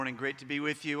Morning, great to be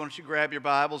with you. Why don't you grab your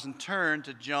Bibles and turn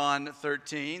to John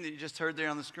 13 that you just heard there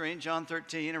on the screen. John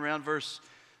 13, around verse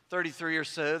 33 or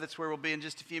so. That's where we'll be in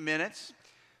just a few minutes.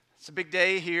 It's a big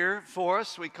day here for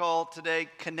us. We call today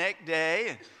Connect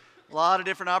Day. A lot of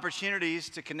different opportunities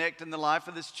to connect in the life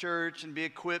of this church and be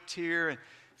equipped here. And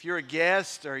if you're a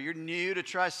guest or you're new to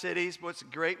Tri-Cities, boy, it's a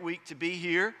great week to be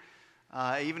here.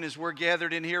 Even as we're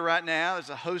gathered in here right now, there's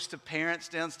a host of parents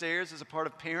downstairs as a part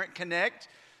of Parent Connect,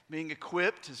 being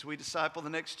equipped as we disciple the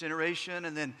next generation.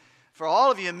 And then for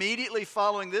all of you immediately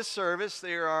following this service,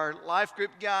 there are life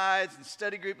group guides and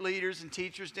study group leaders and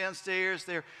teachers downstairs.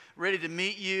 They're ready to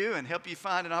meet you and help you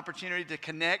find an opportunity to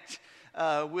connect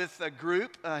with a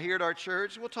group here at our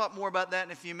church. We'll talk more about that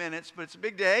in a few minutes, but it's a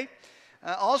big day.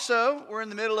 Also, we're in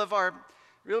the middle of our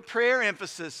real prayer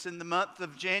emphasis in the month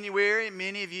of January.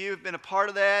 Many of you have been a part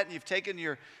of that, and you've taken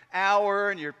your hour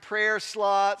and your prayer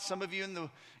slot. Some of you in the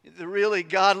really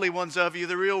godly ones of you,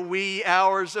 the real wee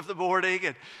hours of the morning.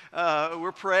 And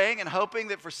we're praying and hoping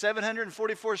that for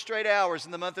 744 straight hours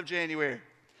in the month of January,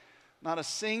 not a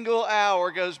single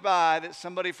hour goes by that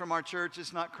somebody from our church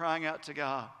is not crying out to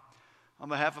God on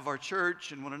behalf of our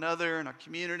church and one another and our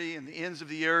community and the ends of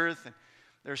the earth. And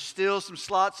there's still some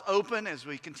slots open as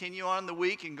we continue on in the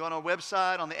week. You can go on our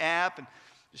website, on the app, and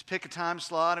just pick a time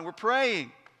slot. And we're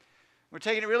praying. We're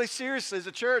taking it really seriously as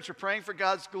a church. We're praying for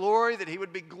God's glory, that He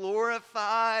would be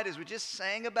glorified as we just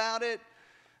sang about it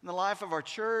in the life of our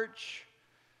church.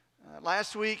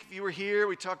 Last week, if you were here,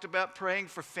 we talked about praying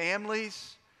for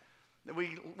families, that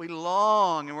we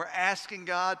long and we're asking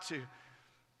God to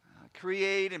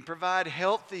create and provide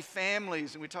healthy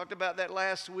families. And we talked about that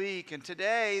last week. And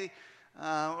today,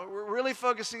 we're really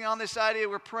focusing on this idea.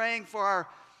 We're praying for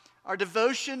our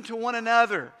devotion to one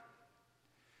another.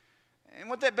 And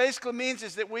what that basically means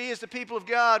is that we as the people of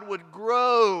God would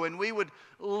grow and we would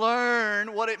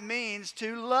learn what it means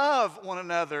to love one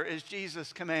another as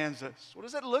Jesus commands us. What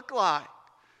does that look like?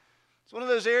 It's one of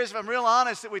those areas, if I'm real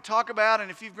honest, that we talk about,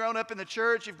 and if you've grown up in the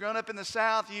church, you've grown up in the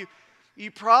South,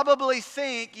 you probably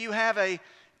think you have a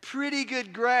pretty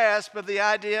good grasp of the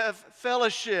idea of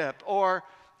fellowship or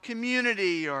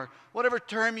community or whatever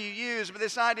term you use, but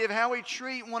this idea of how we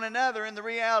treat one another. And the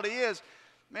reality is,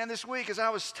 man, this week as I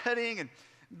was studying and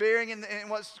bearing in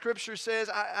what Scripture says,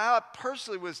 I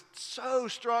personally was so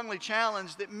strongly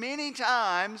challenged that many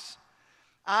times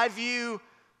I view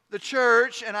the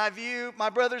church and I view my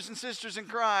brothers and sisters in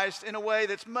Christ in a way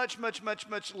that's much, much, much,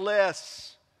 much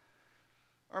less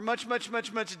or much, much,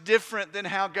 much, much different than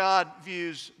how God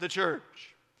views the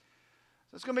church.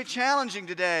 So it's going to be challenging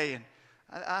today, and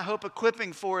I hope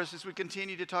equipping for us as we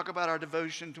continue to talk about our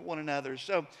devotion to one another.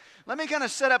 So let me kind of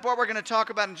set up what we're going to talk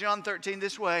about in John 13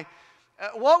 this way.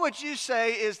 What would you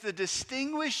say is the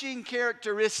distinguishing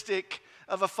characteristic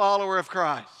of a follower of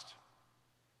Christ?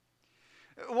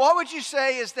 What would you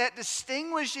say is that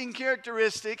distinguishing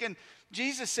characteristic? And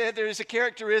Jesus said there is a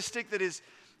characteristic that is,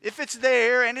 if it's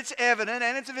there and it's evident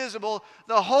and it's visible,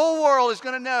 the whole world is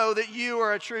going to know that you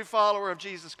are a true follower of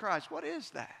Jesus Christ. What is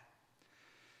that?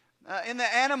 In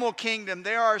the animal kingdom,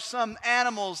 there are some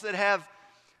animals that have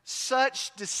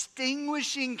such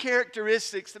distinguishing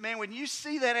characteristics that, man, when you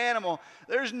see that animal,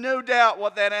 there's no doubt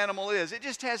what that animal is. It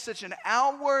just has such an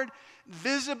outward,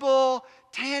 visible,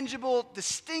 tangible,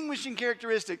 distinguishing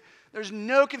characteristic. There's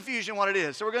no confusion what it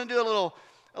is. So we're going to do a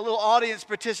little audience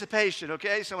participation,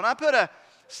 okay? So when I put a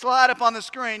slide up on the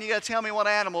screen, you got to tell me what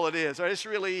animal it is. All right, it's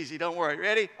really easy. Don't worry.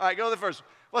 Ready? All right, go to the first one.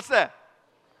 What's that?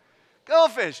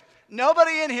 Goldfish.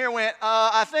 Nobody in here went,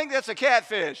 I think that's a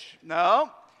catfish. No.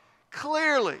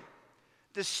 Clearly,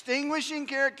 distinguishing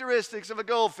characteristics of a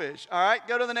goldfish. All right,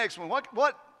 go to the next one.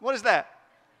 What is that?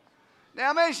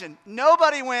 Dalmatian.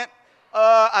 Nobody went,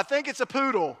 I think it's a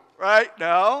poodle, right?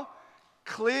 No.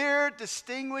 Clear,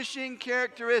 distinguishing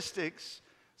characteristics.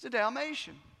 It's a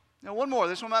Dalmatian. Now, one more.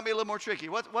 This one might be a little more tricky.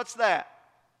 What's that?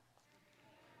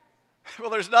 Well,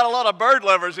 there's not a lot of bird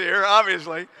lovers here,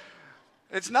 obviously.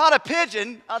 It's not a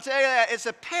pigeon, I'll tell you that. It's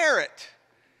a parrot.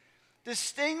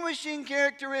 Distinguishing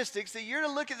characteristics that you're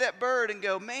to look at that bird and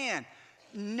go, man,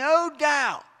 no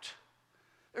doubt.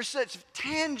 There's such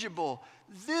tangible,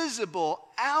 visible,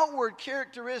 outward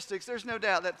characteristics. There's no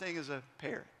doubt that thing is a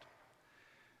parrot.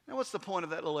 Now, what's the point of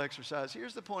that little exercise?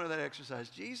 Here's the point of that exercise.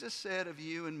 Jesus said of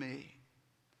you and me,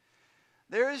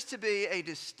 there is to be a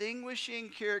distinguishing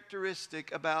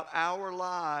characteristic about our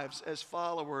lives as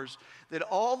followers that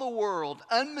all the world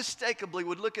unmistakably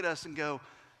would look at us and go,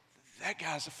 that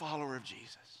guy's a follower of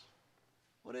Jesus.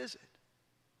 What is it?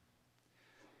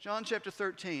 John chapter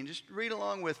 13. Just read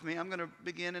along with me. I'm going to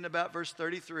begin in about verse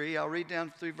 33. I'll read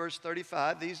down through verse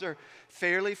 35. These are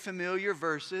fairly familiar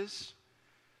verses.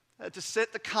 to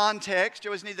set the context.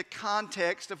 You always need the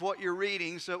context of what you're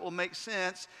reading so it will make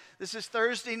sense. This is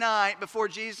Thursday night before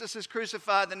Jesus is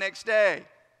crucified the next day.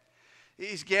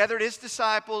 He's gathered his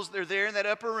disciples. They're there in that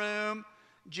upper room.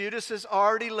 Judas has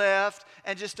already left.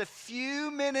 And just a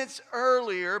few minutes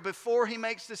earlier, before he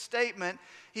makes the statement,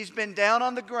 he's been down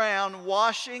on the ground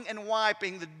washing and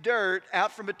wiping the dirt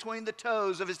out from between the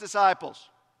toes of his disciples.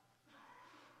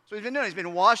 So he's been doing. He's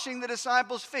been washing the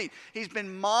disciples' feet. He's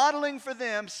been modeling for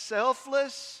them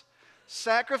selfless,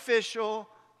 sacrificial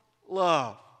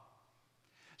love.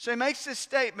 So he makes this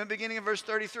statement beginning in verse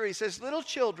 33. He says, "Little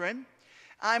children,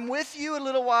 I'm with you a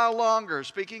little while longer."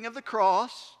 Speaking of the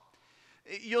cross,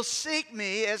 "You'll seek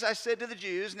me, as I said to the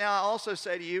Jews. Now I also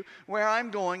say to you, where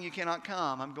I'm going, you cannot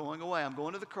come." I'm going away. I'm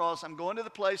going to the cross. I'm going to the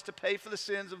place to pay for the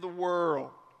sins of the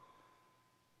world.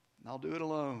 And I'll do it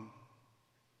alone.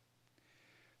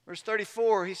 Verse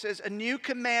 34, he says, "A new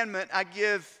commandment I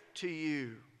give to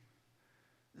you,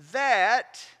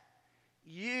 that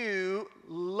you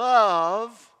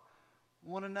love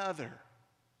one another."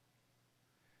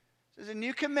 It says, "A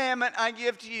new commandment I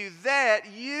give to you,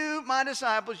 that you, my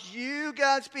disciples, you,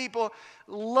 God's people,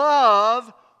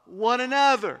 love one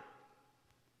another."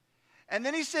 And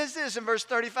then he says this in verse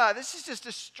 35. This is just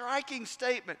a striking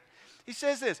statement. He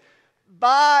says this,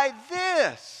 By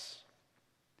this,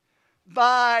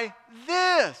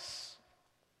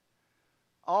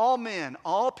 all men,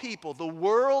 all people, the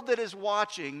world that is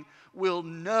watching will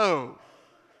know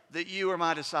that you are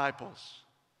my disciples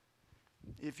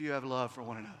if you have love for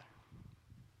one another.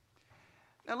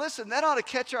 Now listen, that ought to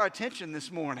catch our attention this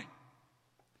morning.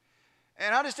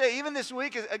 And I'll just tell you, even this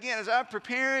week, again, as I'm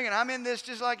preparing and I'm in this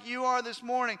just like you are this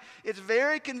morning, it's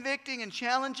very convicting and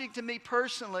challenging to me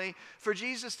personally for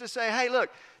Jesus to say, hey,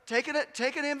 look, take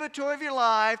an inventory of your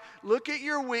life, look at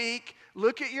your week,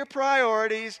 look at your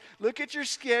priorities, look at your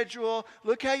schedule,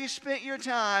 look how you spent your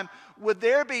time. Would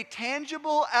there be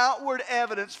tangible outward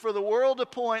evidence for the world to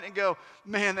point and go,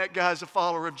 man, that guy's a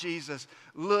follower of Jesus.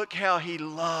 Look how he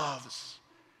loves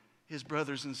his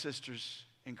brothers and sisters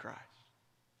in Christ.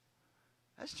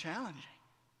 That's challenging.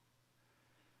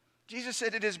 Jesus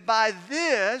said, "It is by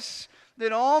this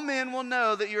that all men will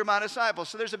know that you're my disciples."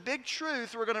 So there's a big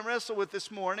truth we're going to wrestle with this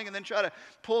morning and then try to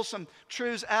pull some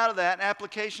truths out of that and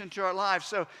application to our life.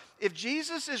 So if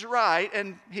Jesus is right,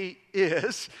 and he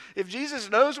is, if Jesus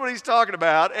knows what he's talking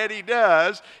about, and he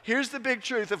does, here's the big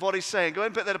truth of what he's saying. Go ahead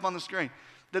and put that up on the screen.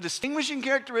 The distinguishing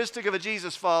characteristic of a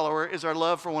Jesus follower is our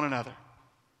love for one another.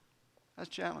 That's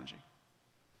challenging.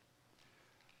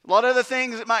 A lot of other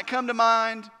things that might come to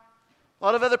mind, a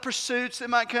lot of other pursuits that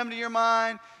might come to your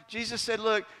mind. Jesus said,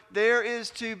 look, there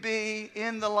is to be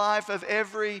in the life of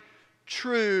every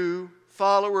true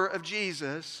follower of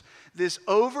Jesus this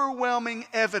overwhelming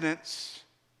evidence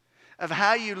of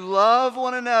how you love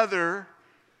one another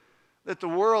that the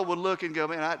world would look and go,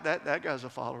 man, that guy's a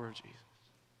follower of Jesus.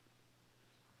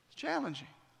 It's challenging,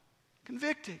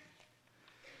 convicting.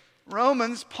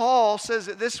 Romans, Paul says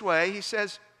it this way. He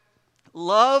says,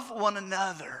 love one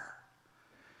another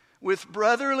with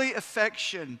brotherly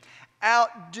affection.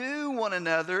 Outdo one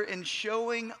another in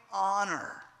showing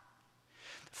honor.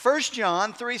 1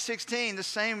 John 3:16, the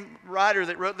same writer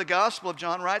that wrote the Gospel of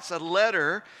John writes a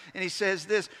letter, and he says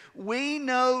this, "We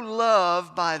know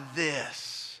love by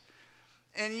this."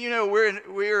 And you know,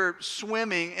 we're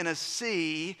swimming in a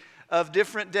sea of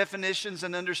different definitions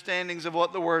and understandings of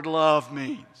what the word love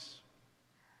means.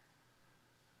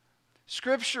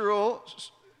 Scriptural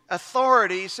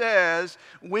authority says,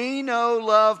 we know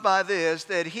love by this,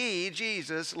 that he,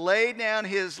 Jesus, laid down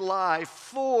his life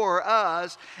for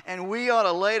us, and we ought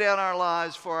to lay down our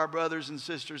lives for our brothers and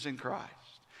sisters in Christ.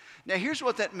 Now, here's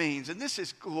what that means, and this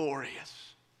is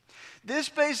glorious. This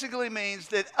basically means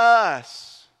that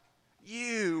us,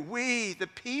 you, we, the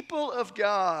people of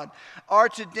God, are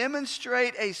to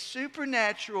demonstrate a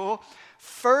supernatural,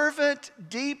 fervent,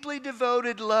 deeply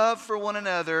devoted love for one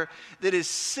another that is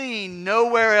seen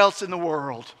nowhere else in the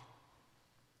world.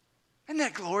 Isn't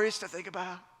that glorious to think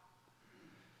about?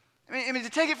 I mean, to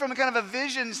take it from a kind of a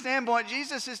vision standpoint,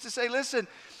 Jesus is to say, listen,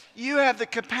 you have the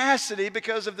capacity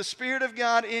because of the Spirit of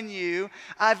God in you.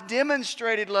 I've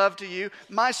demonstrated love to you.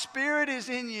 My Spirit is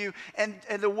in you. And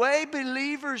the way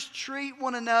believers treat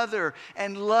one another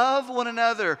and love one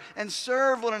another and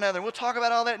serve one another, we'll talk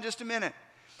about all that in just a minute.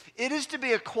 It is to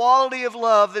be a quality of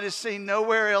love that is seen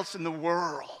nowhere else in the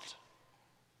world.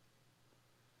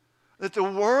 That the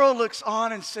world looks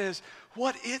on and says,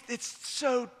 it's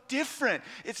so different.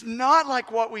 It's not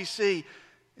like what we see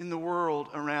in the world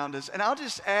around us. And I'll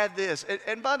just add this.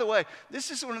 And by the way, this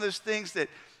is one of those things that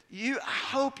I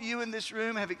hope you in this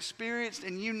room have experienced,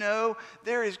 and you know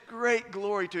there is great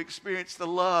glory to experience the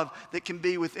love that can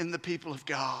be within the people of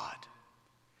God.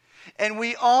 And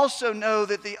we also know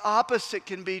that the opposite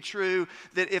can be true,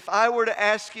 that if I were to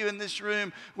ask you in this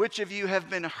room, which of you have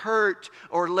been hurt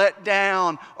or let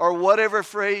down or whatever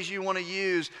phrase you want to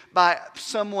use by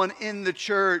someone in the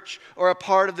church or a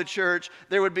part of the church,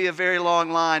 there would be a very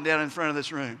long line down in front of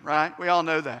this room, right? We all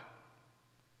know that.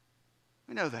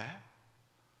 We know that.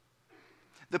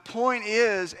 The point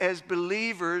is, as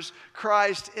believers,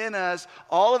 Christ in us,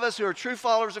 all of us who are true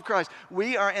followers of Christ,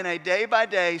 we are in a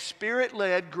day-by-day,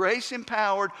 Spirit-led,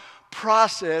 grace-empowered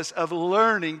process of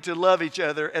learning to love each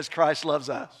other as Christ loves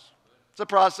us. It's a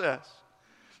process.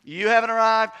 You haven't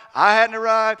arrived. I hadn't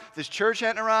arrived. This church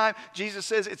hadn't arrived. Jesus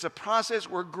says it's a process.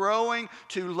 We're growing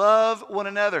to love one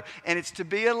another. And it's to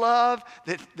be a love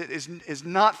that is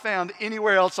not found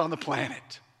anywhere else on the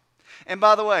planet. And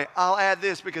by the way, I'll add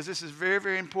this because this is very,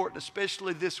 very important,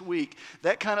 especially this week.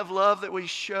 That kind of love that we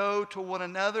show to one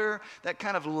another, that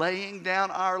kind of laying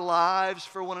down our lives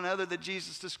for one another that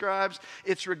Jesus describes,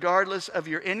 it's regardless of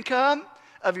your income,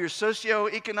 of your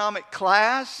socioeconomic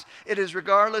class. It is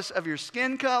regardless of your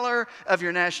skin color, of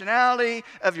your nationality,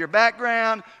 of your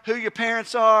background, who your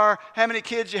parents are, how many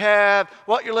kids you have,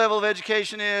 what your level of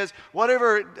education is,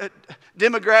 whatever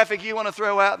demographic you want to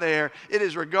throw out there. It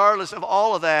is regardless of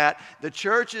all of that. The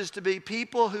church is to be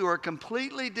people who are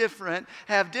completely different,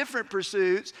 have different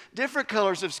pursuits, different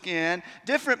colors of skin,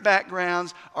 different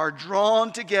backgrounds, are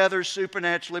drawn together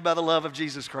supernaturally by the love of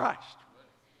Jesus Christ.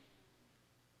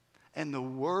 And the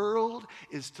world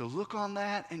is to look on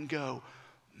that and go,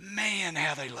 man,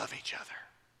 how they love each other.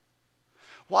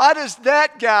 Why does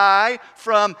that guy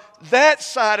from that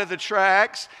side of the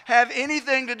tracks have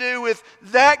anything to do with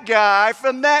that guy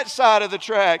from that side of the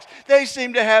tracks? They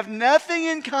seem to have nothing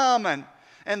in common.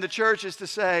 And the church is to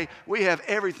say, we have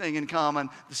everything in common,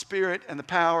 the Spirit and the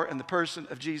power and the person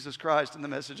of Jesus Christ and the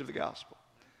message of the gospel.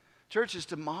 Church is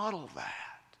to model that.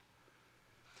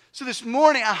 So this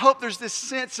morning, I hope there's this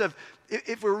sense of,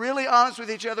 if we're really honest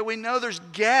with each other, we know there's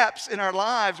gaps in our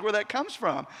lives where that comes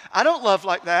from. I don't love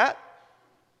like that.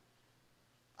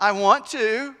 I want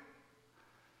to.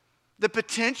 The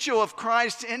potential of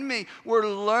Christ in me, we're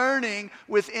learning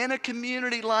within a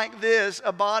community like this,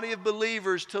 a body of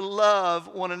believers, to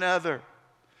love one another.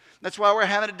 That's why we're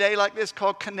having a day like this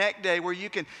called Connect Day, where you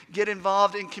can get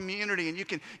involved in community and you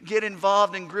can get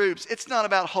involved in groups. It's not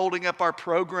about holding up our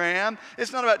program.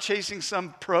 It's not about chasing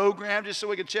some program just so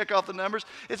we can check off the numbers.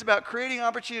 It's about creating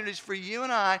opportunities for you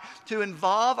and I to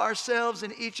involve ourselves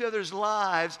in each other's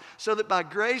lives so that by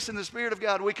grace and the Spirit of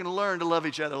God, we can learn to love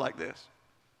each other like this.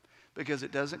 Because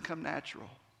it doesn't come natural,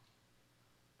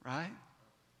 right?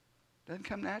 It doesn't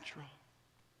come natural.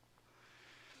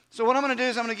 So what I'm going to do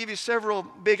is I'm going to give you several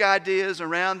big ideas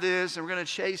around this, and we're going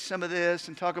to chase some of this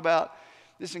and talk about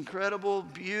this incredible,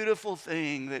 beautiful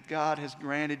thing that God has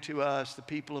granted to us, the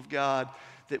people of God,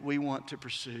 that we want to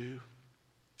pursue.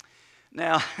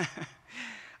 Now,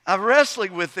 I'm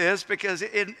wrestling with this because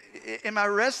in my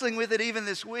wrestling with it even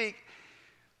this week,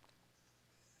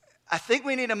 I think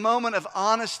we need a moment of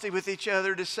honesty with each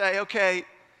other to say, okay,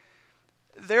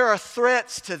 there are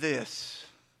threats to this.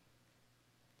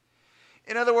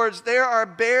 In other words, there are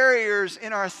barriers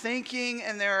in our thinking,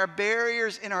 and there are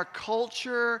barriers in our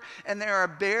culture, and there are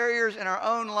barriers in our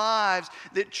own lives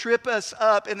that trip us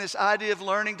up in this idea of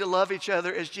learning to love each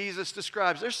other as Jesus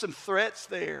describes. There's some threats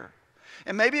there.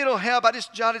 And maybe it'll help. I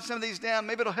just jotted some of these down.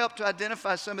 Maybe it'll help to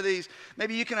identify some of these.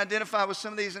 Maybe you can identify with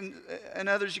some of these and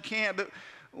others you can't. But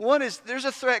one is, there's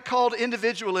a threat called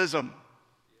individualism.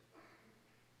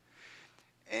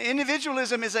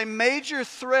 Individualism is a major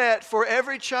threat for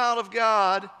every child of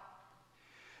God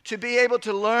to be able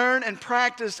to learn and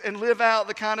practice and live out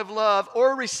the kind of love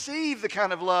or receive the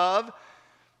kind of love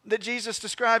that Jesus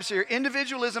describes here.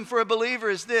 Individualism for a believer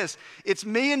is this. It's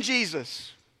me and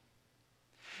Jesus.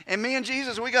 And me and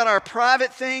Jesus, we got our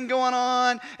private thing going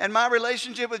on, and my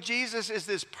relationship with Jesus is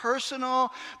this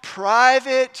personal,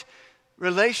 private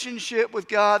relationship with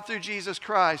God through Jesus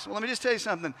Christ. Well, let me just tell you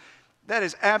something. That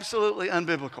is absolutely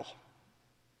unbiblical.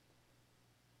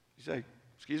 You say,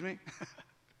 excuse me?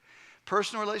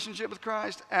 Personal relationship with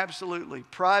Christ? Absolutely.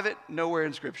 Private? Nowhere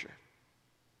in Scripture.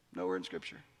 Nowhere in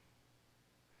Scripture.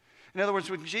 In other words,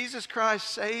 when Jesus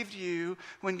Christ saved you,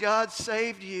 when God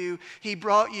saved you, He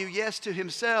brought you, yes, to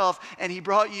Himself, and He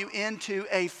brought you into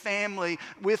a family.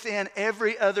 Within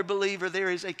every other believer,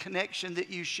 there is a connection that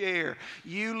you share.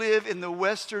 You live in the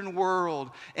Western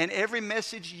world, and every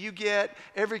message you get,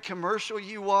 every commercial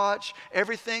you watch,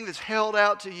 everything that's held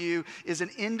out to you is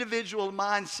an individual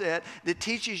mindset that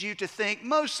teaches you to think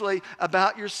mostly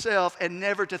about yourself and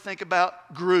never to think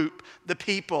about group, the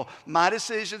people, my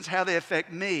decisions, how they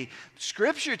affect me.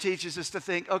 Scripture teaches us to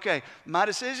think, okay, my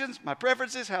decisions, my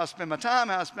preferences, how I spend my time,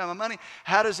 how I spend my money,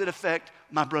 how does it affect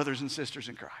my brothers and sisters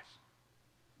in Christ?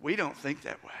 We don't think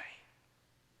that way.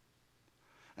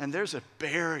 And there's a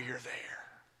barrier there.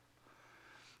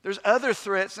 There's other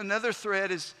threats. Another threat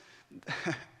is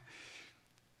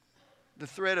the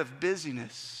threat of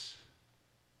busyness.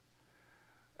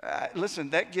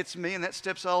 Listen, that gets me and that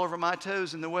steps all over my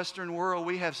toes. In the Western world,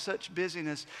 we have such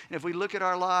busyness. And if we look at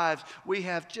our lives, we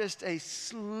have just a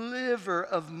sliver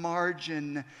of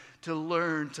margin to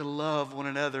learn to love one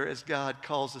another as God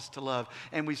calls us to love.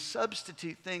 And we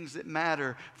substitute things that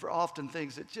matter for often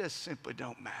things that just simply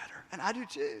don't matter. And I do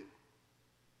too.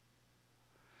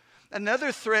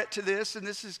 Another threat to this, and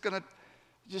this is going to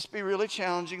just be really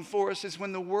challenging for us, is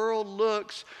when the world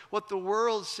looks, what the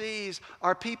world sees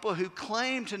are people who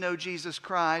claim to know Jesus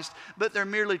Christ, but they're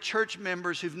merely church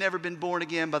members who've never been born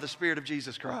again by the Spirit of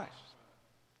Jesus Christ.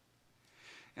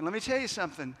 And let me tell you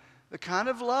something. The kind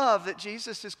of love that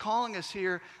Jesus is calling us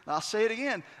here, I'll say it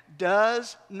again,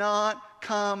 does not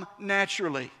come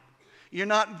naturally. You're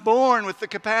not born with the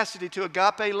capacity to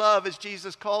agape love as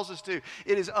Jesus calls us to.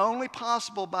 It is only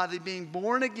possible by being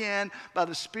born again by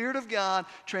the Spirit of God,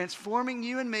 transforming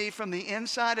you and me from the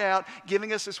inside out,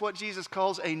 giving us what Jesus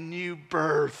calls a new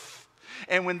birth.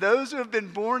 And when those who have been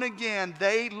born again,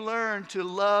 they learn to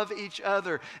love each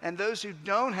other. And those who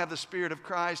don't have the Spirit of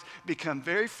Christ become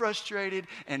very frustrated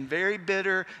and very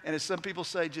bitter, and as some people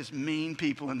say, just mean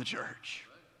people in the church.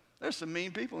 There's some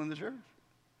mean people in the church.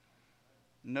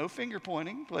 No finger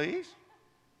pointing, please.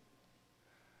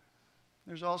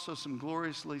 There's also some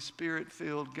gloriously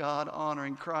Spirit-filled,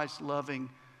 God-honoring, Christ-loving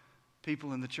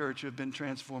people in the church who have been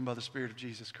transformed by the Spirit of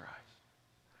Jesus Christ.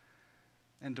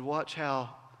 And to watch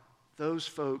how those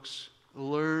folks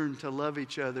learn to love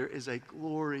each other is a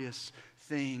glorious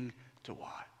thing to watch.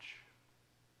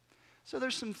 So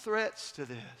there's some threats to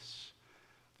this.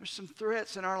 There's some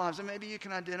threats in our lives, and maybe you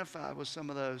can identify with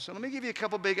some of those. So let me give you a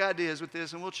couple big ideas with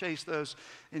this, and we'll chase those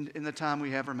in the time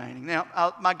we have remaining.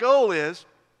 Now, my goal is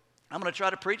I'm going to try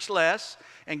to preach less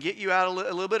and get you out a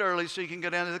little bit early so you can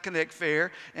go down to the Connect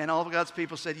Fair. And all of God's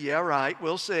people said, yeah, right,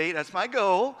 we'll see. That's my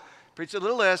goal. Preach a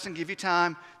little less and give you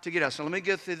time to get out. So let me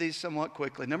go through these somewhat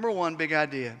quickly. Number one, big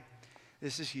idea.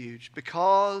 This is huge.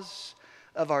 Because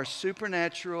of our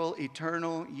supernatural,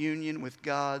 eternal union with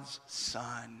God's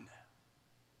Son,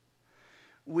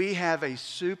 we have a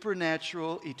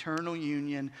supernatural, eternal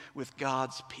union with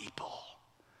God's people.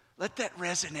 Let that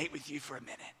resonate with you for a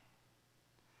minute.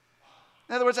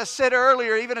 In other words, I said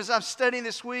earlier, even as I'm studying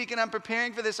this week and I'm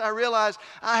preparing for this, I realize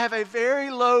I have a very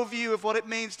low view of what it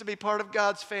means to be part of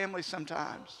God's family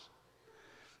sometimes.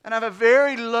 And I have a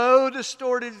very low,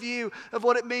 distorted view of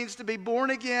what it means to be born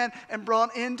again and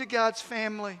brought into God's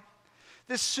family.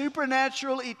 This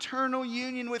supernatural, eternal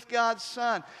union with God's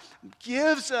Son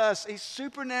gives us a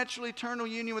supernatural, eternal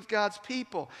union with God's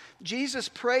people. Jesus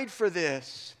prayed for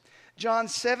this. John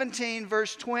 17,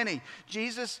 verse 20.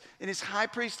 Jesus, in his high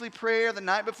priestly prayer the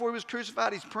night before he was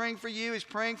crucified, he's praying for you, he's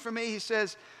praying for me. He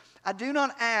says, I do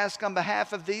not ask on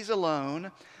behalf of these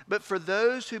alone, but for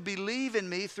those who believe in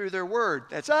me through their word.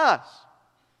 That's us.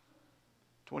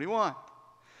 21.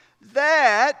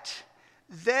 That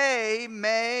they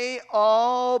may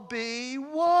all be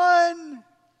one.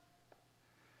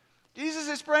 Jesus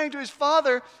is praying to his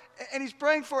Father, and he's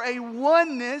praying for a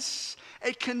oneness,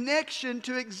 a connection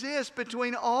to exist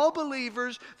between all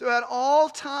believers throughout all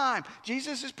time.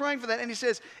 Jesus is praying for that, and he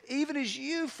says, even as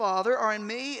you, Father, are in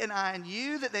me and I in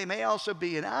you, that they may also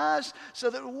be in us, so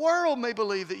that the world may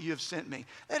believe that you have sent me.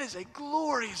 That is a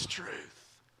glorious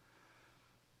truth.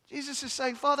 Jesus is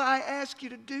saying, Father, I ask you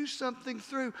to do something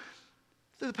through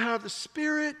the power of the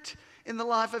Spirit in the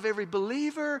life of every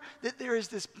believer, that there is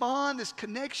this bond, this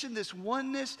connection, this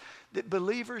oneness that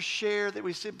believers share that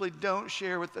we simply don't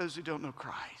share with those who don't know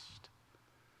Christ.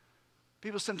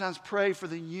 People sometimes pray for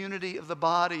the unity of the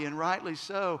body, and rightly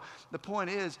so. The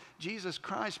point is, Jesus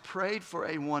Christ prayed for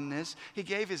a oneness. He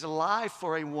gave his life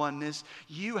for a oneness.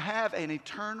 You have an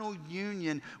eternal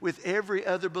union with every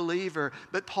other believer.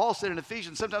 But Paul said in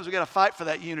Ephesians, sometimes we've got to fight for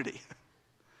that unity.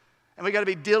 And we've got to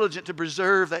be diligent to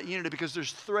preserve that unity because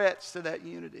there's threats to that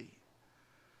unity.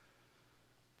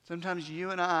 Sometimes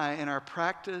you and I, in our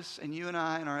practice, and you and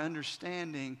I, in our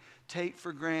understanding, take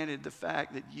for granted the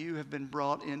fact that you have been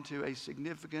brought into a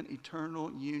significant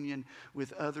eternal union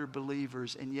with other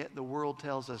believers, and yet the world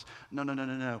tells us,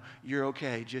 no, you're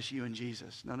okay, just you and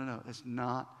Jesus. No, that's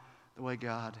not the way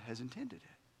God has intended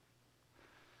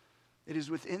it. It is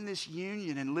within this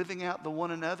union and living out the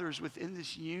one another's within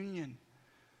this union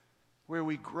where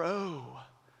we grow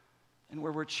and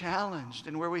where we're challenged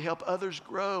and where we help others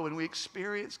grow and we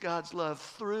experience God's love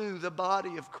through the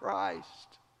body of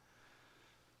Christ.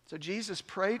 So Jesus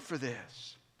prayed for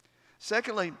this.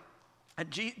 Secondly,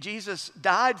 Jesus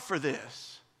died for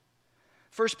this.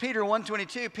 1 Peter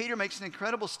 1:22, Peter makes an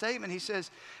incredible statement. He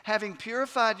says, having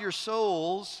purified your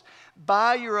souls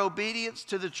by your obedience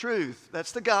to the truth.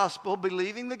 That's the gospel,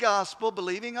 believing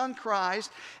on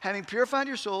Christ, having purified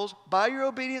your souls by your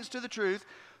obedience to the truth,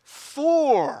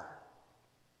 for,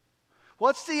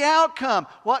 what's the outcome?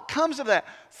 What comes of that?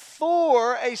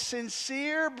 For a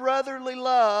sincere brotherly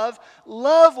love,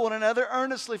 love one another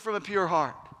earnestly from a pure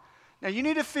heart. Now you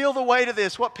need to feel the weight of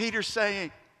this, what Peter's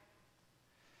saying.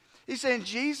 He's saying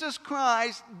Jesus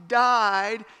Christ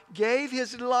died, gave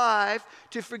his life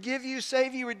to forgive you,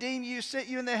 save you, redeem you, set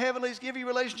you in the heavenlies, give you a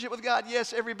relationship with God.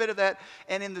 Yes, every bit of that.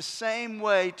 And in the same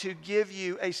way to give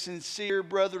you a sincere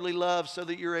brotherly love so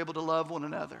that you're able to love one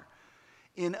another.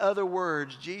 In other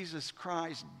words, Jesus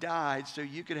Christ died so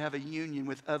you could have a union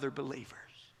with other believers.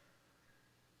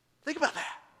 Think about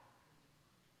that.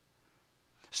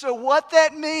 So what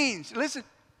that means, listen,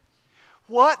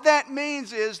 what that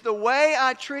means is the way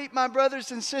I treat my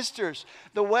brothers and sisters,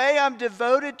 the way I'm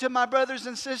devoted to my brothers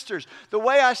and sisters, the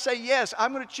way I say, yes,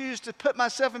 I'm going to choose to put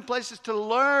myself in places to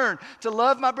learn, to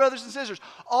love my brothers and sisters.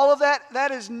 All of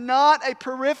that is not a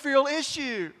peripheral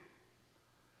issue.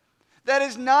 That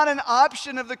is not an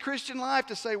option of the Christian life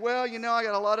to say, well, I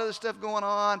got a lot of other stuff going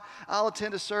on. I'll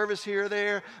attend a service here or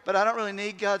there, but I don't really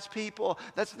need God's people.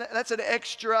 That's an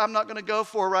extra I'm not going to go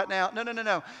for right now.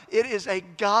 No. It is a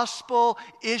gospel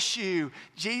issue.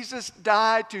 Jesus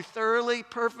died to thoroughly,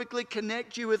 perfectly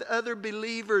connect you with other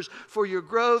believers for your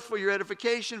growth, for your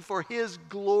edification, for his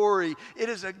glory. It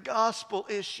is a gospel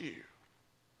issue.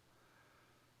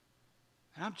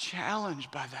 And I'm challenged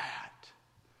by that.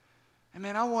 And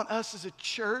man, I want us as a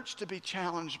church to be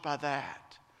challenged by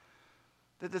that.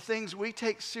 That the things we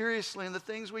take seriously and the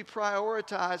things we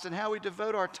prioritize and how we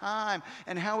devote our time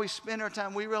and how we spend our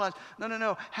time, we realize,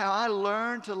 no. How I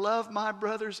learn to love my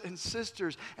brothers and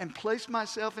sisters and place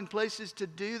myself in places to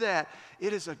do that,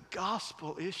 it is a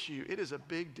gospel issue. It is a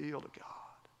big deal to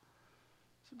God.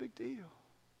 It's a big deal.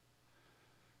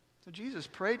 So Jesus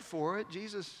prayed for it.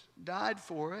 Jesus died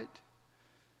for it.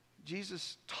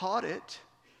 Jesus taught it.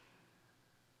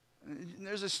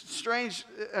 There's a strange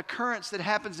occurrence that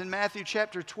happens in Matthew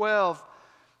chapter 12.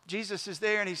 Jesus is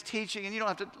there and he's teaching, and you don't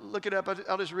have to look it up.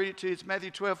 I'll just read it to you. It's Matthew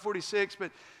 12:46.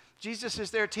 But Jesus is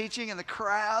there teaching, and the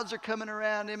crowds are coming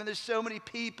around him, and there's so many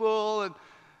people. And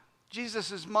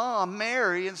Jesus' mom,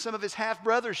 Mary, and some of his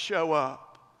half-brothers show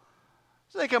up.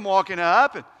 So they come walking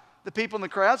up, and some people in the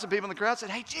crowd said,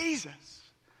 hey, Jesus,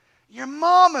 your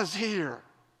mama's here.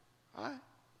 Right?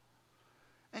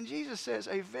 And Jesus says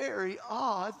a very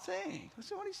odd thing.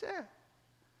 Listen to what he said.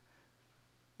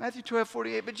 Matthew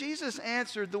 12:48. But Jesus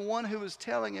answered the one who was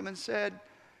telling him and said,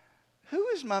 who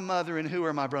is my mother and who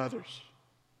are my brothers?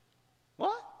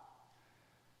 What?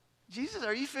 Jesus,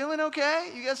 are you feeling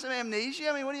okay? You got some amnesia?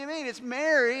 I mean, what do you mean? It's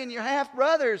Mary and your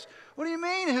half-brothers. What do you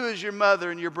mean, who is your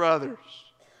mother and your brothers?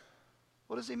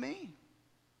 What does he mean?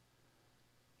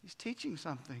 He's teaching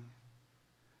something.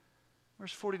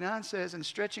 Verse 49 says, and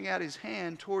stretching out his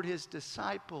hand toward his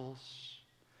disciples,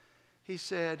 he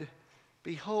said,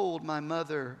 behold my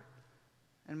mother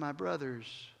and my brothers.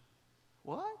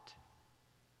 What?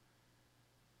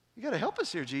 You got to help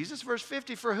us here, Jesus. Verse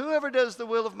 50, for whoever does the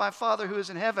will of my Father who is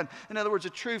in heaven, in other words,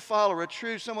 a true follower,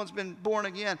 someone's been born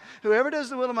again. Whoever does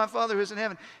the will of my Father who is in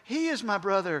heaven, he is my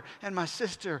brother and my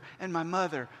sister and my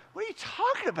mother. What are you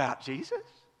talking about, Jesus?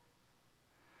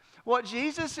 What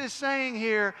Jesus is saying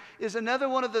here is another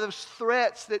one of those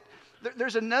threats that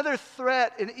there's another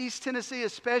threat in East Tennessee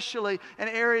especially, and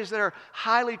areas that are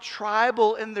highly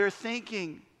tribal in their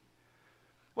thinking.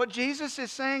 What Jesus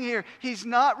is saying here, he's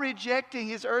not rejecting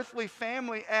his earthly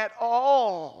family at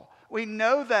all. We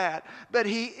know that. But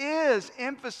he is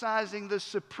emphasizing the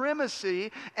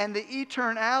supremacy and the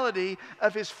eternality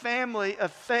of his family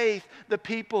of faith, the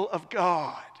people of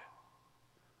God.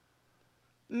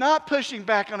 Not pushing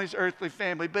back on his earthly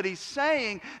family, but he's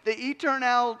saying the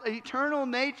eternal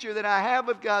nature that I have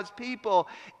with God's people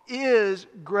is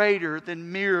greater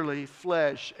than merely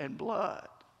flesh and blood.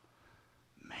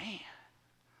 Man.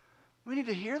 We need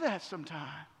to hear that sometimes.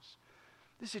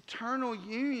 This eternal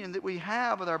union that we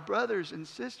have with our brothers and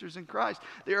sisters in Christ.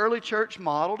 The early church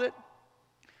modeled it.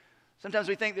 Sometimes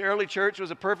we think the early church was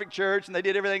a perfect church and they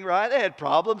did everything right. They had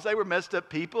problems. They were messed up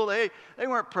people. They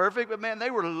weren't perfect, but man,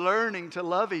 they were learning to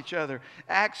love each other.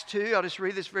 Acts 2, I'll just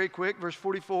read this very quick, verse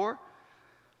 44.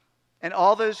 And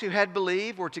all those who had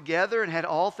believed were together and had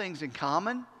all things in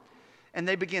common. And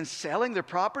they began selling their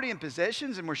property and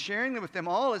possessions and were sharing them with them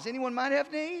all as anyone might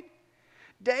have need.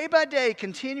 Day by day,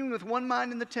 continuing with one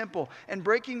mind in the temple and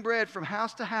breaking bread from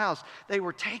house to house, they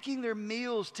were taking their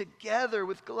meals together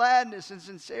with gladness and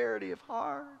sincerity of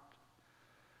heart.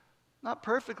 Not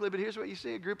perfectly, but here's what you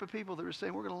see, a group of people that are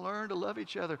saying, we're going to learn to love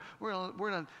each other. We're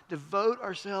going to devote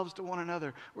ourselves to one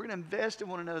another. We're going to invest in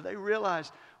one another. They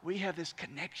realize we have this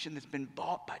connection that's been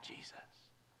bought by Jesus.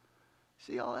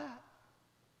 See all that?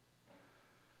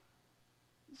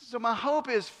 So my hope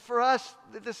is for us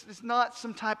that this is not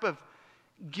some type of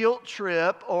guilt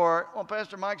trip or, well,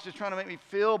 Pastor Mike's just trying to make me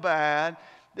feel bad.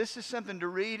 This is something to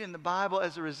read in the Bible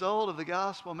as a result of the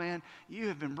gospel, man. You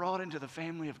have been brought into the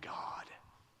family of God.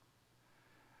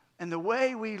 And the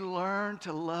way we learn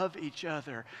to love each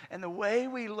other, and the way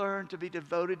we learn to be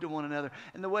devoted to one another,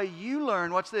 and the way you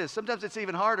learn, watch this, sometimes it's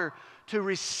even harder to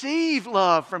receive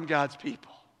love from God's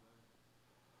people.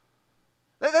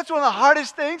 That's one of the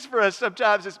hardest things for us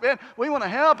sometimes. Is, man, we want to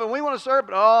help and we want to serve,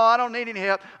 but I don't need any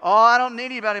help. I don't need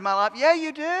anybody in my life. Yeah,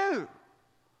 you do.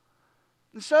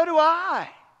 And so do I.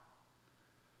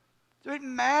 So it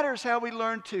matters how we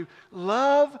learn to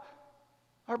love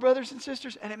our brothers and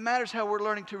sisters, and it matters how we're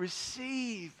learning to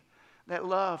receive that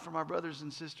love from our brothers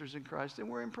and sisters in Christ. And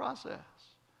we're in process.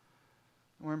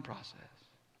 We're in process.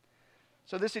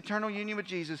 So this eternal union with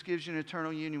Jesus gives you an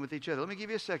eternal union with each other. Let me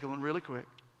give you a second one really quick.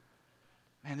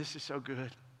 Man, this is so good.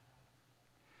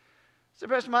 So,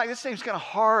 Pastor Mike, this seems kind of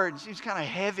hard. It seems kind of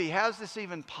heavy. How is this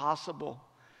even possible?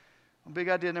 Well, big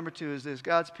idea number 2 is this.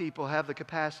 God's people have the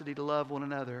capacity to love one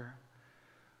another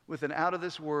with an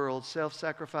out-of-this-world,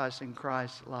 self-sacrificing,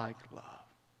 Christ-like love.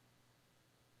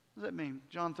 What does that mean?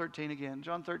 John 13 again.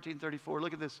 John 13:34.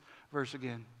 Look at this verse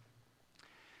again.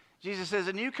 Jesus says,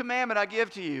 a new commandment I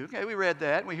give to you. Okay, we read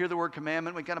that. We hear the word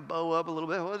commandment. We kind of bow up a little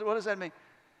bit. What does that mean?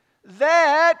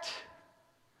 That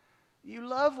you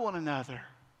love one another.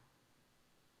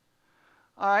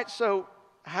 All right, so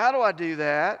how do I do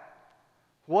that?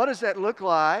 What does that look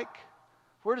like?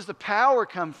 Where does the power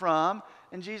come from?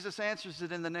 And Jesus answers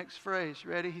it in the next phrase.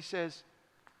 Ready? He says,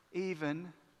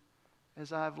 even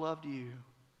as I've loved you,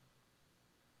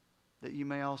 that you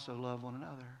may also love one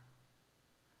another.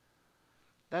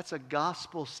 That's a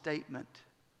gospel statement.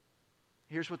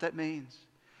 Here's what that means.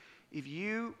 If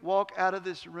you walk out of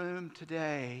this room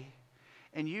today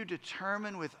and you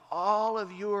determine with all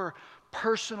of your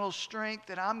personal strength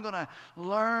that I'm going to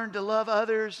learn to love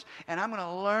others, and I'm going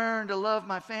to learn to love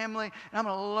my family, and I'm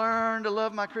going to learn to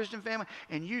love my Christian family,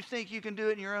 and you think you can do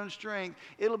it in your own strength,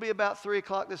 it'll be about 3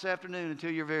 o'clock this afternoon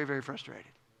until you're very, very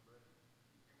frustrated.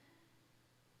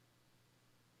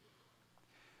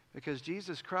 Because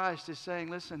Jesus Christ is saying,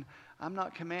 listen, I'm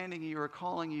not commanding you or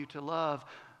calling you to love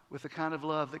with the kind of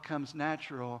love that comes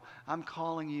natural. I'm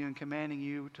calling you and commanding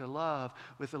you to love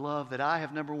with the love that I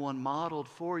have, number one, modeled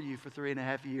for you for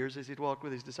 3.5 years as he'd walked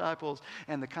with his disciples,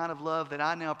 and the kind of love that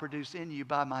I now produce in you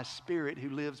by my Spirit who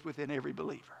lives within every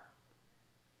believer.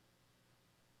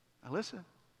 Now listen.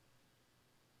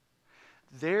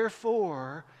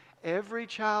 Therefore, every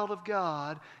child of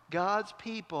God, God's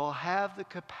people, have the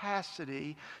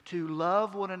capacity to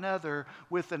love one another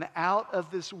with an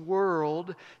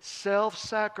out-of-this-world,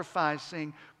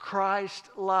 self-sacrificing,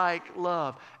 Christ-like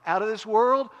love. Out of this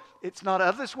world, it's not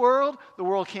of this world. The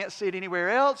world can't see it anywhere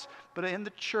else. But in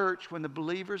the church, when the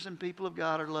believers and people of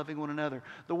God are loving one another.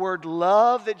 The word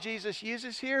love that Jesus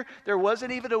uses here, there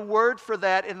wasn't even a word for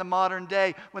that in the modern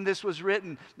day when this was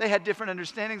written. They had different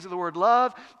understandings of the word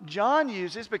love. John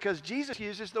uses, because Jesus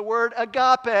uses the word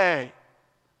agape,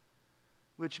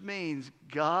 which means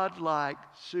God-like,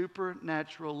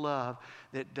 supernatural love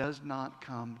that does not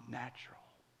come natural.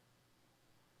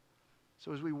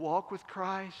 So as we walk with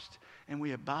Christ and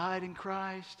we abide in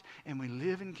Christ and we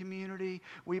live in community,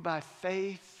 we by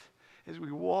faith, as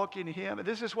we walk in Him. And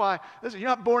this is why, listen, you're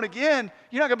not born again.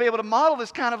 You're not going to be able to model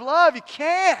this kind of love. You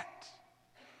can't.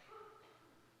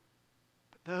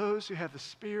 But those who have the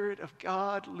Spirit of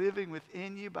God living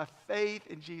within you by faith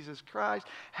in Jesus Christ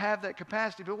have that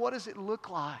capacity. But what does it look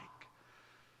like?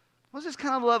 What does this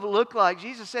kind of love look like?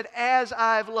 Jesus said, as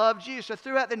I've loved you. So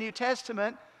throughout the New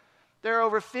Testament, There are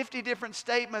over 50 different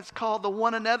statements called the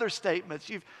one another statements.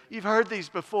 You've heard these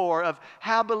before of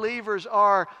how believers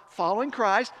are following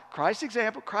Christ, Christ's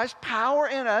example, Christ's power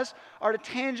in us are to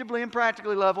tangibly and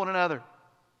practically love one another.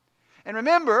 And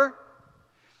remember,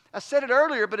 I said it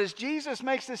earlier, but as Jesus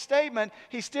makes this statement,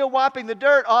 he's still wiping the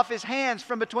dirt off his hands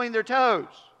from between their toes.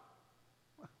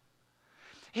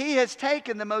 He has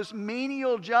taken the most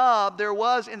menial job there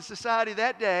was in society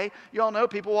that day. You all know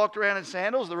people walked around in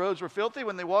sandals. The roads were filthy.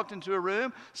 When they walked into a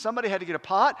room, somebody had to get a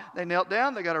pot. They knelt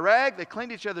down. They got a rag. They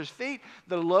cleaned each other's feet.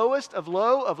 The lowest of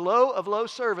low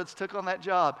servants took on that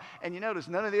job. And you notice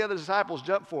none of the other disciples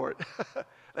jumped for it.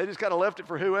 They just kind of left it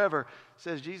for whoever. It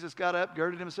says Jesus got up,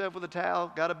 girded himself with a towel,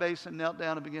 got a basin, knelt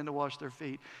down, and began to wash their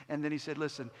feet. And then he said,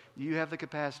 listen, you have the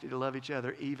capacity to love each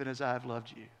other even as I have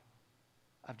loved you.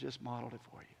 I've just modeled it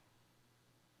for you.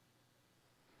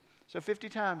 So 50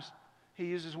 times he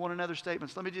uses one another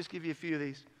statements. Let me just give you a few of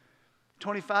these.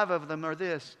 25 of them are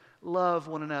this: love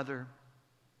one another.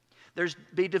 There's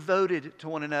be devoted to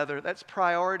one another. That's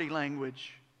priority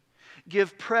language.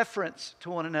 Give preference to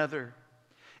one another.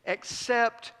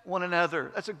 Accept one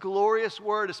another. That's a glorious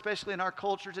word, especially in our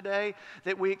culture today,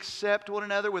 that we accept one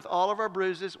another with all of our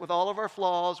bruises, with all of our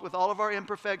flaws, with all of our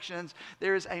imperfections.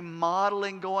 There is a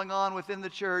modeling going on within the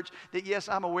church that, yes,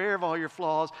 I'm aware of all your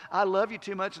flaws. I love you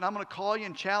too much, and I'm going to call you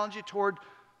and challenge you toward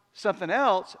something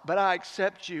else, but I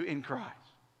accept you in Christ.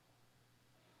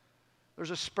 There's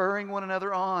a spurring one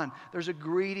another on. There's a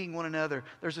greeting one another.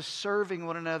 There's a serving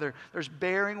one another. There's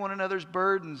bearing one another's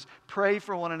burdens. Pray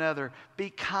for one another. Be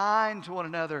kind to one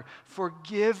another.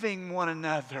 Forgiving one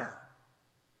another.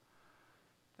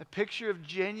 A picture of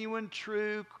genuine,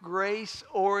 true,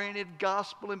 grace-oriented,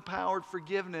 gospel-empowered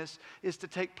forgiveness is to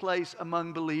take place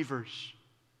among believers.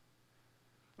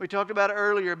 We talked about it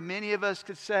earlier. Many of us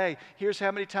could say, here's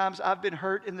how many times I've been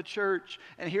hurt in the church,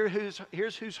 and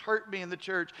here's who's hurt me in the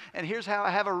church, and here's how I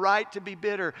have a right to be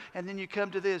bitter. And then you come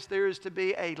to this: there is to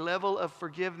be a level of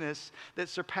forgiveness that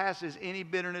surpasses any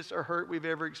bitterness or hurt we've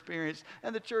ever experienced.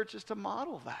 And the church is to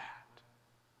model that,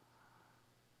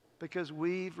 because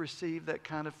we've received that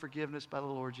kind of forgiveness by the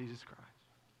Lord Jesus Christ.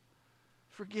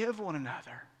 Forgive one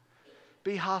another.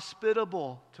 Be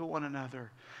hospitable to one another.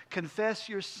 Confess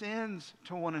your sins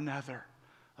to one another.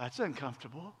 That's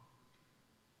uncomfortable.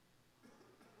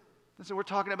 And so we're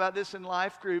talking about this in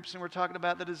life groups, and we're talking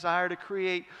about the desire to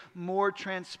create more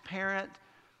transparent,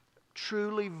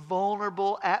 truly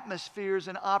vulnerable atmospheres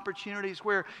and opportunities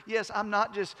where, yes, I'm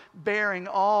not just bearing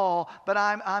all, but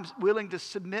I'm willing to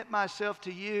submit myself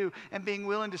to you and being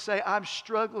willing to say, I'm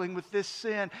struggling with this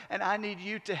sin, and I need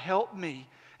you to help me.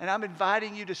 And I'm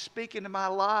inviting you to speak into my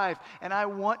life. And I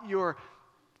want your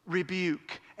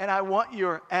rebuke. And I want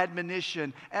your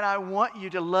admonition. And I want you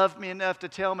to love me enough to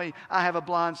tell me I have a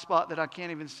blind spot that I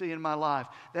can't even see in my life.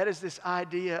 That is this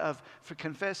idea of for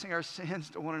confessing our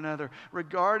sins to one another.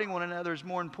 Regarding one another is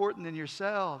more important than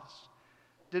yourselves.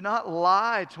 Do not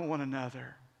lie to one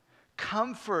another.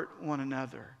 Comfort one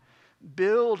another.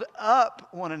 Build up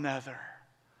one another.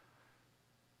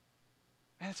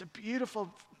 And it's a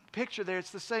beautiful picture there.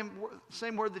 It's the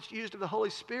same word that's used of the Holy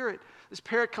Spirit. This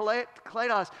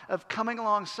parakletos of coming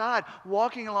alongside,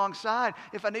 walking alongside.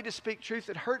 If I need to speak truth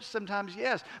that hurts sometimes,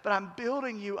 yes, but I'm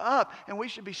building you up, and we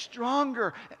should be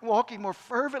stronger and walking more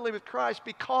fervently with Christ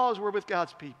because we're with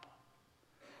God's people.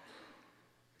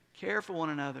 Care for one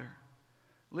another.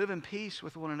 Live in peace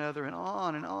with one another, and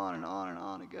on and on and on and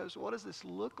on it goes. What does this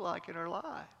look like in our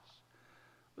lives?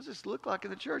 What does this look like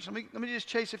in the church? Let me just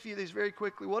chase a few of these very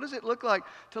quickly. What does it look like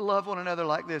to love one another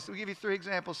like this? I'll give you 3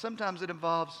 examples. Sometimes it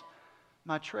involves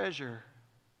my treasure.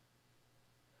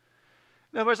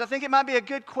 In other words, I think it might be a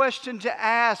good question to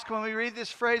ask when we read this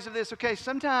phrase of this. Okay,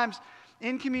 sometimes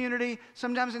in community,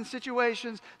 sometimes in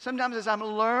situations, sometimes as I'm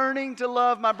learning to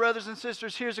love my brothers and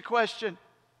sisters, here's a question.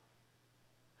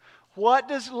 What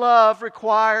does love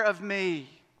require of me?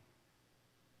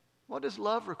 What does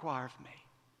love require of me?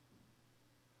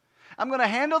 I'm going to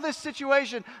handle this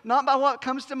situation not by what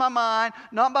comes to my mind,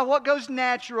 not by what goes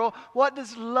natural. What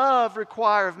does love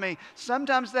require of me?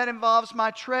 Sometimes that involves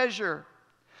my treasure.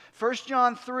 1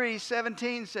 John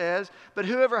 3:17 says, but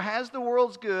whoever has the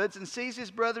world's goods and sees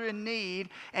his brother in need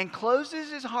and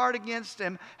closes his heart against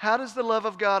him, how does the love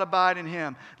of God abide in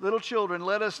him? Little children,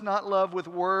 let us not love with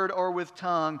word or with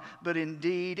tongue, but in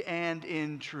deed and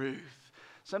in truth.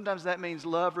 Sometimes that means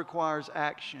love requires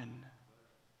action.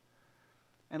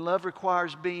 And love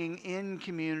requires being in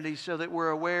community so that we're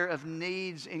aware of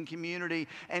needs in community.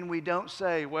 And we don't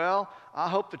say, well, I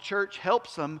hope the church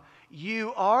helps them.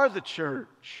 You are the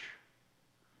church.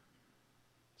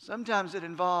 Sometimes it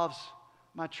involves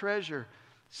my treasure.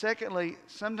 Secondly,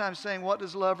 sometimes saying, what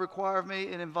does love require of me?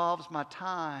 It involves my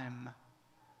time.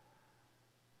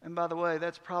 And by the way,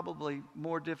 that's probably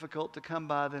more difficult to come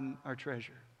by than our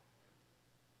treasure.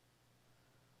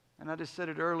 And I just said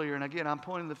it earlier, and again, I'm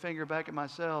pointing the finger back at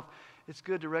myself. It's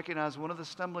good to recognize one of the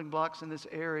stumbling blocks in this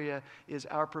area is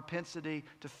our propensity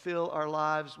to fill our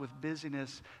lives with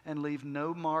busyness and leave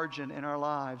no margin in our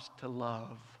lives to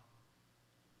love.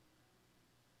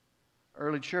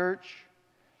 Early church,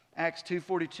 Acts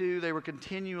 2:42, they were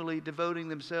continually devoting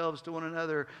themselves to one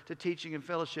another, to teaching and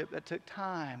fellowship. That took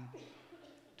time.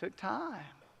 Took time.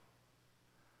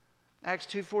 Acts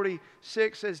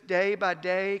 2:46 says, day by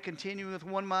day, continuing with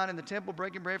one mind in the temple,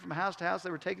 breaking bread from house to house, they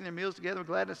were taking their meals together with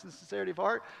gladness and sincerity of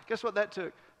heart. Guess what that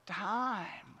took? Time.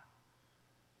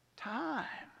 Time.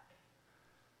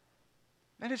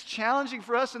 And it's challenging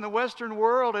for us in the Western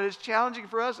world, and it's challenging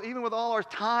for us even with all our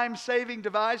time-saving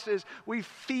devices. We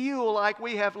feel like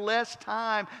we have less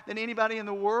time than anybody in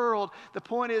the world. The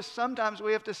point is, sometimes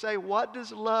we have to say, what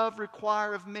does love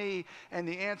require of me? And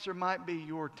the answer might be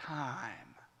your time.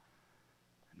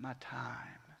 My time.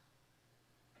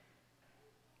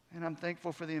 And I'm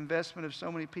thankful for the investment of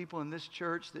so many people in this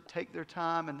church that take their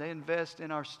time and they invest in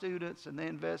our students and they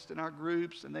invest in our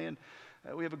groups and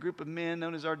we have a group of men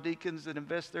known as our deacons that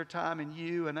invest their time in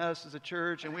you and us as a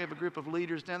church, and we have a group of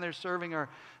leaders down there serving our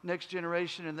next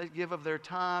generation, and they give of their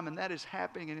time, and that is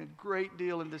happening in a great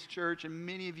deal in this church, and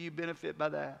many of you benefit by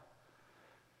that.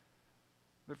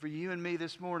 But for you and me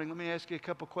this morning, let me ask you a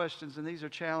couple questions, and these are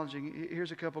challenging.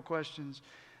 Here's a couple questions.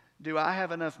 Do I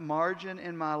have enough margin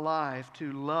in my life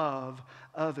to love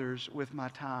others with my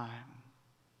time?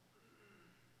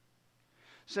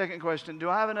 Second question, do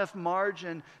I have enough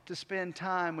margin to spend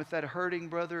time with that hurting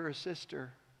brother or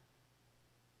sister?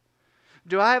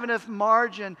 Do I have enough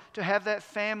margin to have that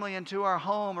family into our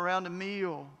home around a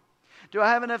meal? Do I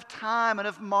have enough time,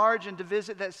 enough margin to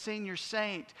visit that senior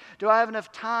saint? Do I have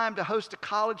enough time to host a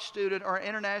college student or an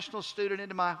international student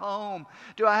into my home?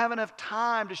 Do I have enough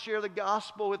time to share the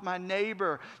gospel with my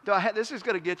neighbor? This is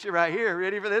going to get you right here.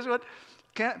 Ready for this one?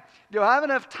 Do I have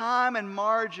enough time and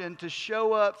margin to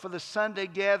show up for the Sunday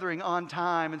gathering on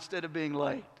time instead of being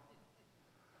late?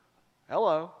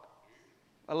 Hello.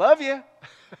 I love you.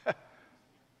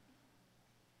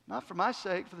 Not for my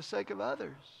sake, for the sake of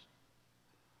others.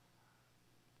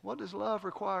 What does love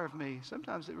require of me?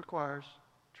 Sometimes it requires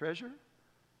treasure.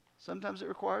 Sometimes it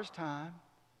requires time.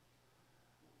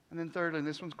 And then thirdly, and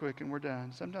this one's quick and we're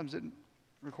done, sometimes it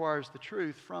requires the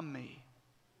truth from me.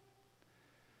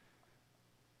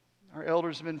 Our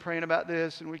elders have been praying about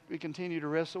this, and we continue to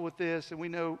wrestle with this, and we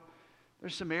know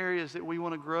there's some areas that we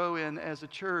want to grow in as a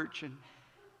church, and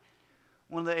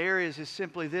one of the areas is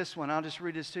simply this one. I'll just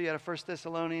read this to you out of 1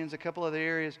 Thessalonians, a couple other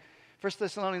areas. 1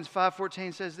 Thessalonians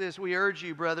 5:14 says this, we urge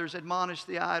you, brothers, admonish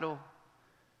the idle,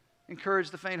 encourage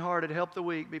the faint-hearted, help the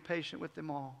weak, be patient with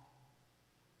them all.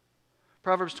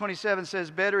 Proverbs 27 says,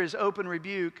 better is open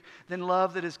rebuke than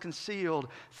love that is concealed.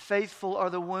 Faithful are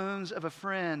the wounds of a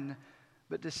friend,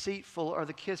 but deceitful are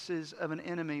the kisses of an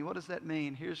enemy. What does that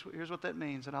mean? Here's what that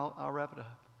means, and I'll wrap it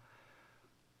up.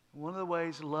 One of the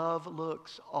ways love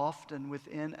looks often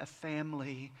within a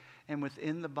family and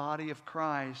within the body of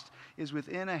Christ is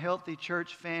within a healthy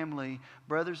church family,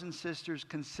 brothers and sisters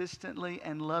consistently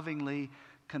and lovingly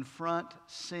confront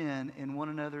sin in one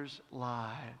another's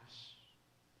lives.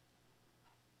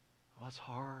 Well, that's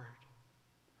hard.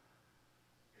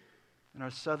 In our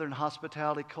southern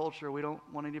hospitality culture, we don't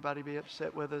want anybody to be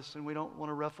upset with us, and we don't want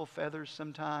to ruffle feathers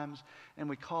sometimes, and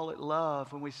we call it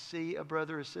love. When we see a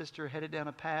brother or sister headed down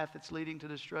a path that's leading to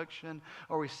destruction,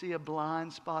 or we see a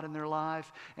blind spot in their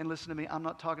life, and listen to me, I'm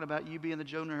not talking about you being the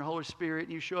Jonah and Holy Spirit,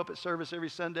 and you show up at service every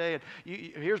Sunday, and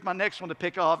here's my next one to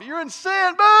pick off. You're in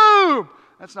sin, boom!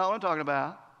 That's not what I'm talking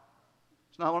about.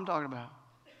 It's not what I'm talking about.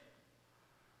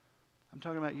 I'm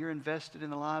talking about you're invested in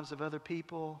the lives of other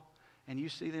people, and you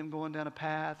see them going down a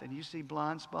path, and you see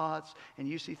blind spots, and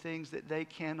you see things that they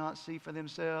cannot see for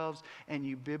themselves, and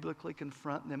you biblically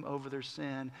confront them over their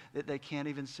sin that they can't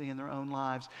even see in their own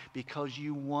lives because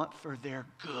you want for their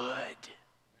good.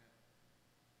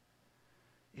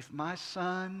 If my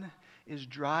son is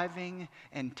driving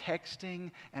and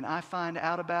texting and I find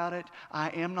out about it, I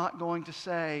am not going to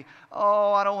say,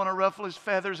 oh, I don't want to ruffle his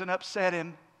feathers and upset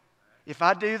him. If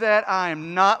I do that, I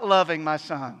am not loving my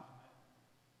son.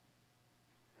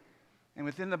 And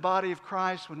within the body of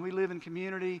Christ, when we live in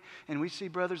community and we see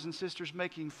brothers and sisters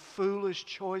making foolish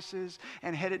choices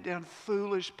and headed down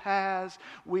foolish paths,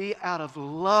 we out of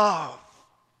love.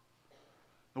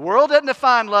 The world doesn't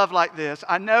define love like this.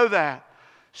 I know that.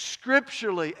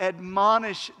 Scripturally,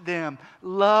 admonish them,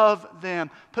 love them,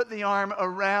 put the arm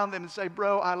around them and say,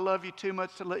 bro, I love you too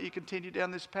much to let you continue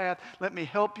down this path. Let me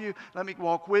help you. Let me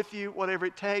walk with you, whatever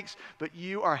it takes. But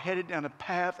you are headed down a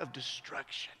path of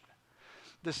destruction.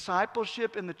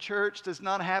 Discipleship in the church does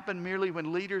not happen merely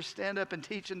when leaders stand up and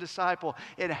teach and disciple.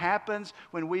 It happens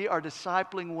when we are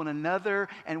discipling one another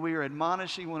and we are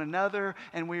admonishing one another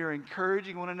and we are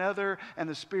encouraging one another, and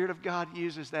the Spirit of God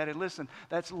uses that. And listen,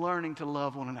 that's learning to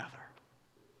love one another.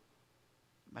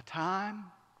 My time,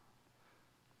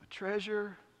 my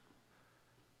treasure,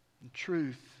 and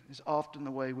truth is often the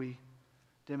way we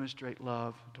demonstrate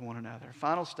love to one another.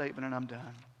 Final statement, and I'm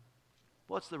done.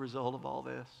 What's the result of all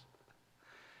this?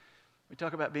 We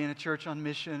talk about being a church on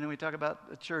mission, and we talk about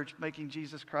a church making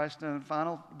Jesus Christ known.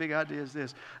 Final big idea is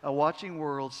this: a watching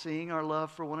world, seeing our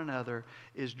love for one another,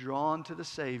 is drawn to the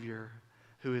Savior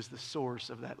who is the source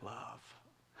of that love.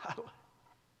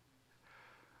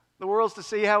 The world's to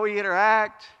see how we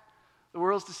interact. The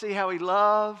world's to see how we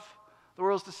love. The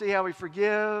world's to see how we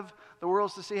forgive. The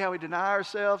world's to see how we deny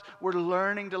ourselves. We're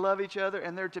learning to love each other,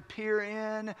 and they're to peer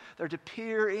in. They're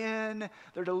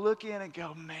to look in and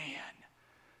go, man,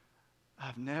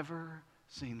 I've never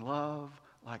seen love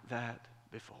like that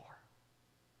before.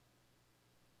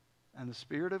 And the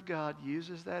Spirit of God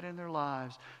uses that in their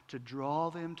lives to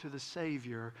draw them to the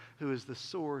Savior who is the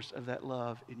source of that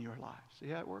love in your life. See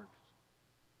how it works?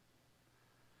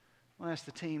 I'm going to ask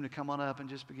the team to come on up and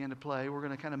just begin to play. We're going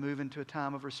to kind of move into a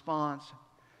time of response.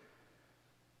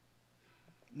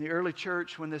 In the early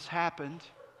church, when this happened,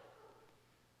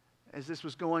 as this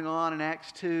was going on in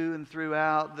Acts 2 and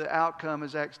throughout, the outcome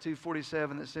is Acts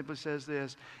 2:47 that simply says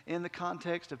this: in the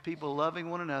context of people loving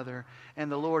one another,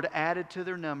 and the Lord added to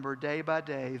their number day by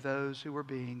day those who were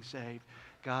being saved.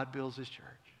 God builds His church.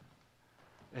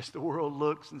 As the world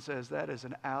looks and says, that is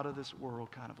an out-of-this-world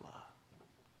kind of love.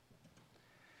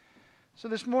 So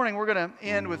this morning we're going to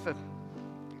end with a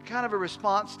kind of a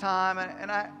response time,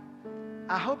 and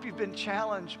I hope you've been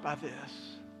challenged by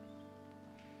this.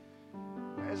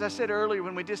 As I said earlier,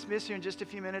 when we dismiss here in just a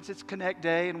few minutes, it's Connect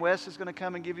Day, and Wes is going to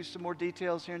come and give you some more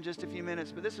details here in just a few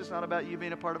minutes. But this is not about you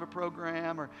being a part of a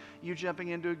program or you jumping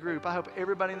into a group. I hope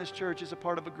everybody in this church is a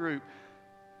part of a group.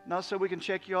 Not so we can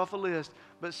check you off a list,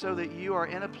 but so that you are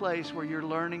in a place where you're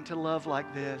learning to love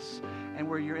like this, and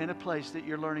where you're in a place that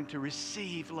you're learning to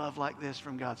receive love like this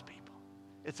from God's people.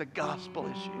 It's a gospel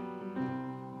issue.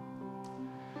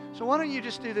 So why don't you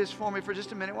just do this for me for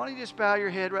just a minute? Why don't you just bow your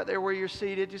head right there where you're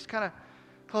seated? Just kind of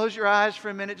close your eyes for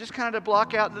a minute, just kind of to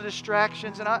block out the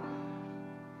distractions. And I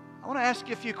want to ask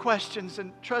you a few questions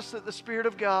and trust that the Spirit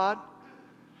of God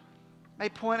may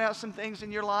point out some things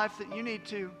in your life that you need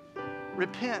to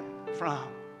repent from.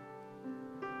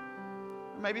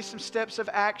 Or maybe some steps of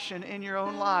action in your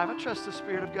own life. I trust the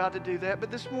Spirit of God to do that.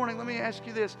 But this morning, let me ask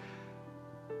you this.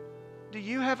 Do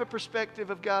you have a perspective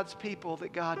of God's people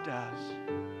that God does?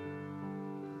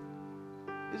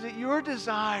 Is it your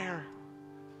desire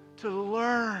to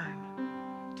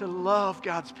learn to love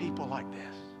God's people like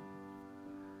this?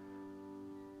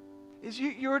 Is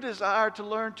it your desire to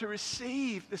learn to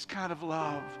receive this kind of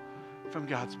love from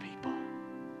God's people?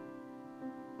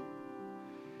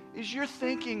 Is your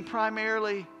thinking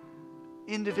primarily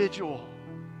individual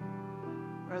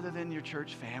rather than your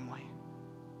church family?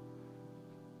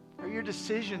 Are your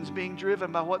decisions being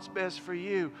driven by what's best for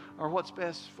you or what's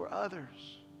best for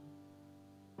others?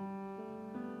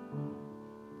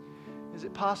 Is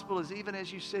it possible, as even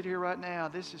as you sit here right now,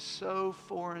 this is so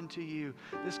foreign to you,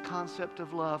 this concept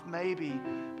of love, maybe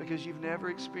because you've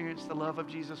never experienced the love of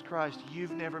Jesus Christ,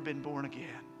 you've never been born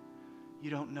again.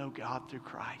 You don't know God through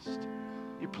Christ.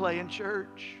 You play in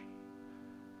church,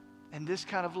 and this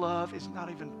kind of love is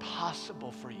not even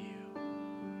possible for you.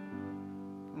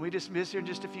 When we dismiss here in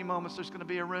just a few moments, there's going to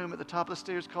be a room at the top of the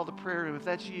stairs called the prayer room. If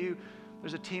that's you,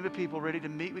 there's a team of people ready to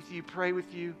meet with you, pray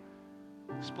with you,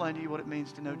 explain to you what it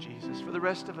means to know Jesus. For the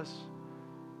rest of us,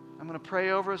 I'm going to pray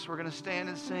over us. We're going to stand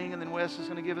and sing, and then Wes is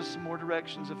going to give us some more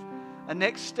directions of a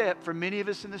next step for many of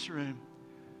us in this room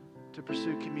to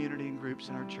pursue community and groups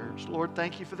in our church. Lord,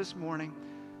 thank you for this morning.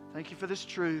 Thank you for this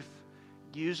truth.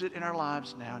 Use it in our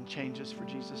lives now and change us for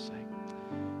Jesus' sake.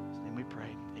 In His name we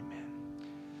pray. Amen.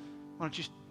 Why don't you